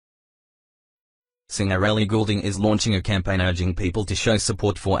Singer Ellie Goulding is launching a campaign urging people to show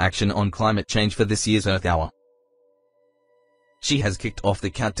support for action on climate change for this year's Earth Hour. She has kicked off the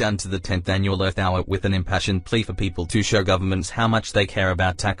countdown to the 10th annual Earth Hour with an impassioned plea for people to show governments how much they care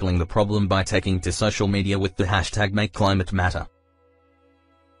about tackling the problem by taking to social media with the hashtag #MakeClimateMatter.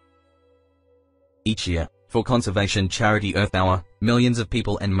 Each year, for conservation charity Earth Hour, millions of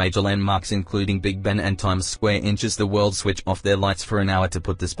people and major landmarks including Big Ben and Times Square inches the world switch off their lights for an hour to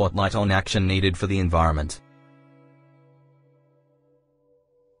put the spotlight on action needed for the environment.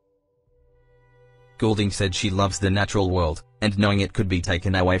 Goulding said she loves the natural world, and knowing it could be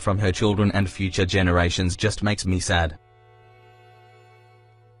taken away from her children and future generations just makes me sad.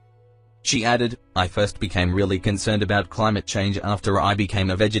 She added, "I first became really concerned about climate change after I became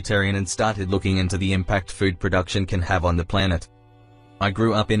a vegetarian and started looking into the impact food production can have on the planet. I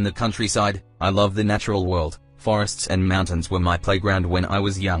grew up in the countryside, I love the natural world, forests and mountains were my playground when I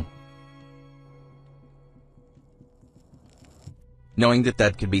was young. Knowing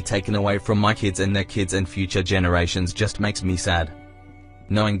that could be taken away from my kids and their kids and future generations just makes me sad.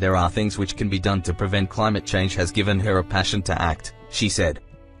 Knowing there are things which can be done to prevent climate change has given her a passion to act," she said.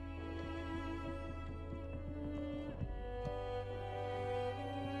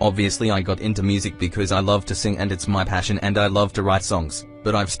 "Obviously I got into music because I love to sing and it's my passion and I love to write songs,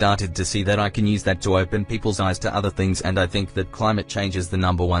 but I've started to see that I can use that to open people's eyes to other things, and I think that climate change is the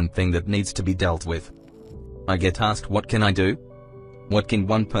 #1 thing that needs to be dealt with. I get asked what can I do? What can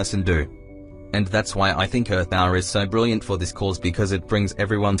one person do? And that's why I think Earth Hour is so brilliant for this cause, because it brings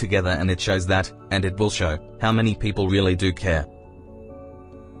everyone together and it shows that, and it will show, how many people really do care."